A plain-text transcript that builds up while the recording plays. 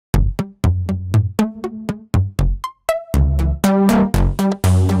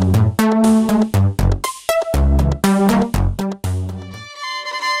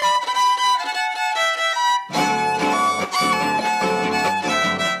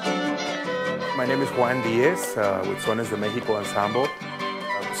name is Juan Dies with Sones de Mexico Ensemble.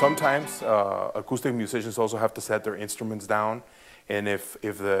 Sometimes acoustic musicians also have to set their instruments down, and if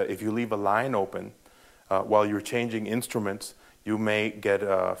you leave a line open while you're changing instruments, you may get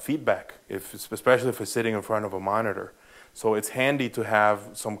feedback, especially if it's sitting in front of a monitor. So it's handy to have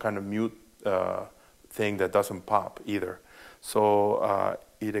some kind of mute thing that doesn't pop either. So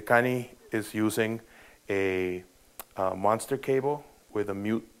Irekani is using a monster cable with a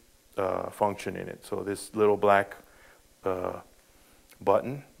mute function in it. So this little black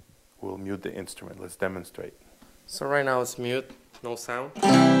button will mute the instrument. Let's demonstrate. So right now it's mute, no sound.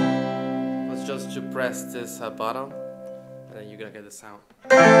 Let's just to press this button, and then you're gonna get the sound.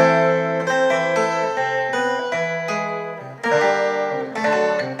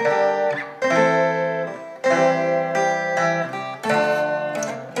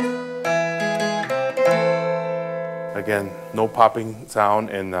 Again, no popping sound,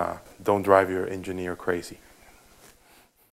 and don't drive your engineer crazy.